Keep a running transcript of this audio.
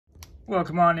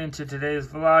Welcome on into today's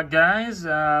vlog, guys.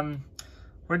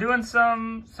 We're doing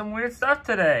some weird stuff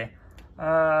today.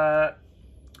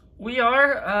 We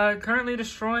are currently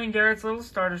destroying Garrett's little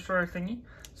Star Destroyer thingy,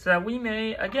 so that we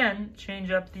may again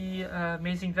change up the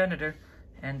amazing Venator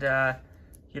and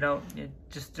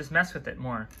just mess with it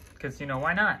more, because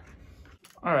why not?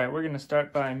 All right, we're gonna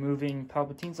start by moving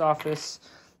Palpatine's office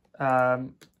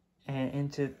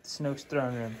into Snoke's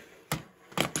throne room.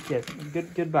 Yes,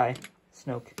 goodbye,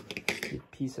 Snoke.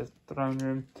 Piece of throne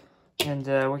room, and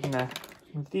we're gonna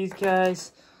move these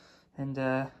guys and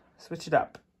switch it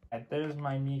up. Right, there's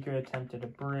my meager attempt at a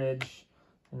bridge,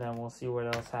 and then we'll see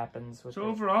what else happens with it.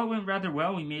 Overall, it went rather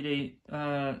well. We made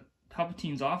a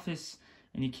Palpatine's office,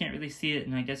 and you can't really see it,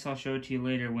 and I guess I'll show it to you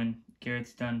later when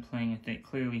Garrett's done playing with it.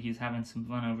 Clearly he's having some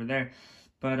fun over there,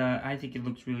 but I think it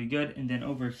looks really good. And then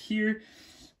over here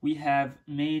we have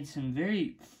made some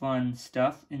very fun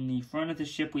stuff. In the front of the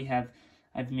ship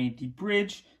I've made the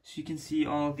bridge, so you can see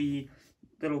all the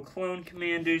little clone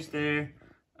commanders there.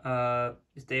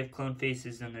 They have clone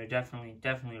faces, and they're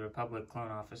definitely Republic clone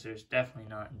officers, definitely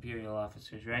not Imperial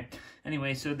officers, right?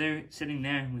 Anyway, so they're sitting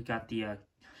there, and we've got the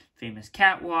famous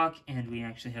catwalk, and we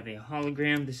actually have a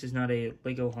hologram. This is not a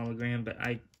Lego hologram, but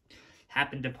I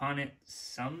happened upon it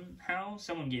somehow.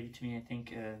 Someone gave it to me, I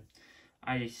think.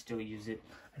 I still use it.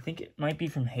 I think it might be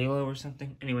from Halo or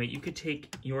something. Anyway, you could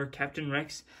take your Captain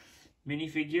Rex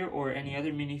minifigure or any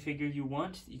other minifigure you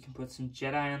want. You can put some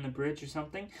Jedi on the bridge or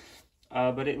something,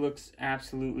 but it looks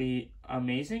absolutely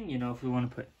amazing. If we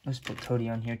want to let's put Cody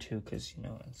on here too, because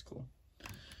that's cool.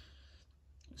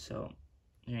 So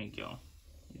there you go.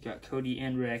 You got Cody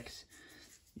and Rex,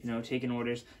 taking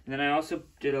orders. And then I also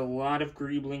did a lot of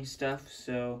greebling stuff,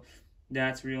 so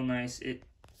that's real nice. It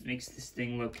makes this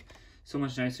thing look so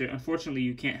much nicer. Unfortunately,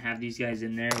 you can't have these guys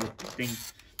in there with the thing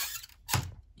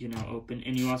open,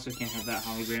 and you also can't have that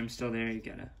hologram still there. You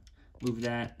gotta move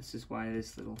that. This is why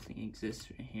this little thing exists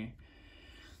right here.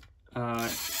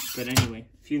 But anyway,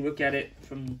 if you look at it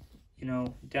from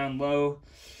down low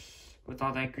with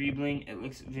all that greebling, it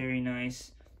looks very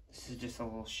nice. This is just a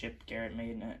little ship Garrett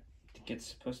made, and I think it's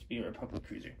supposed to be a Republic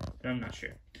cruiser, but I'm not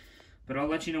sure. But I'll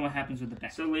let you know what happens with the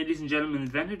back. So, ladies and gentlemen,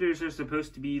 Venators are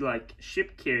supposed to be like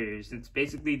ship carriers. It's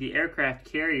basically the aircraft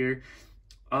carrier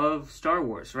of Star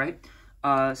Wars, right?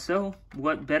 So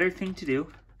what better thing to do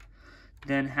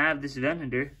than have this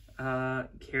Venator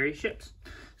carry ships?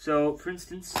 So, for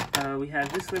instance, we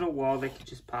have this little wall that can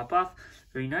just pop off.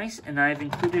 Very nice. And I've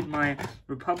included my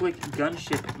Republic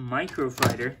gunship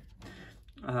microfighter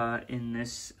in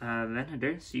this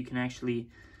Venator. So you can actually,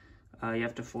 you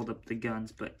have to fold up the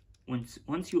guns, but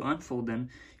once you unfold them,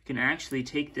 you can actually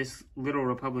take this little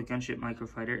Republic gunship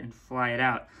microfighter and fly it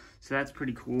out. So that's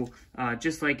pretty cool.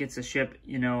 Just like it's a ship,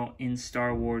 in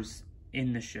Star Wars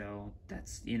in the show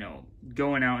that's,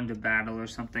 going out into battle or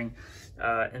something.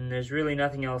 And there's really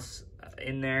nothing else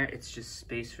in there. It's just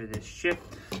space for this ship.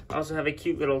 I also have a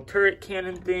cute little turret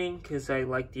cannon thing because I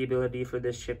like the ability for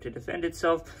this ship to defend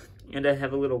itself. And I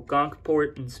have a little gonk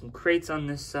port and some crates on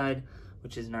this side,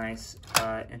 which is nice.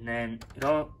 And then it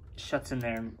all shuts in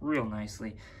there real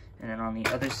nicely. And then on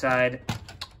the other side,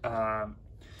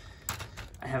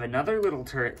 I have another little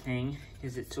turret thing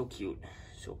because it's so cute.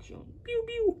 So cute. Pew,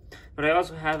 pew. But I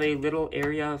also have a little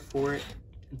area for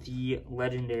the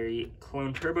legendary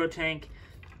clone turbo tank.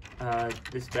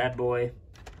 This bad boy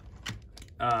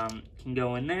can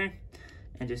go in there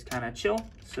and just kind of chill.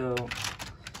 So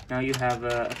now you have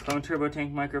a clone turbo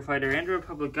tank microfighter and a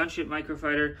Republic gunship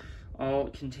microfighter all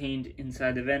contained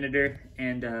inside the Venator.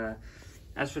 And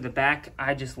as for the back,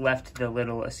 I just left the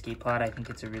little escape pod. I think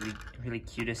it's a really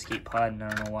cute escape pod, and I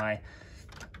don't know why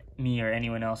me or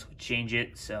anyone else would change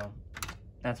it. So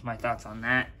that's my thoughts on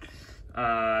that.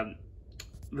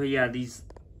 But yeah, these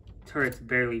turrets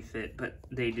barely fit, but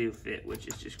they do fit, which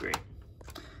is just great.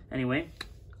 Anyway,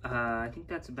 I think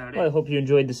that's about it. Well, I hope you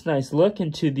enjoyed this nice look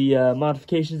into the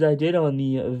modifications I did on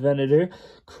the Venator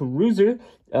cruiser.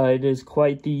 It is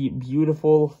quite the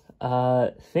beautiful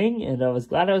thing, and I was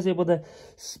glad I was able to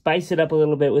spice it up a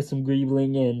little bit with some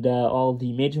greebling and all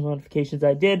the major modifications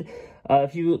I did.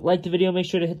 If you liked the video, make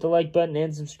sure to hit the like button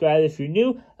and subscribe if you're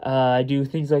new. I do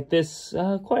things like this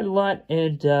quite a lot,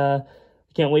 and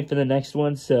can't wait for the next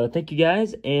one. So thank you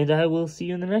guys, and I will see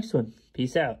you in the next one.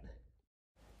 Peace out.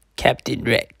 Captain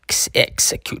Rex,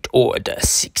 execute Order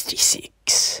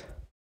 66.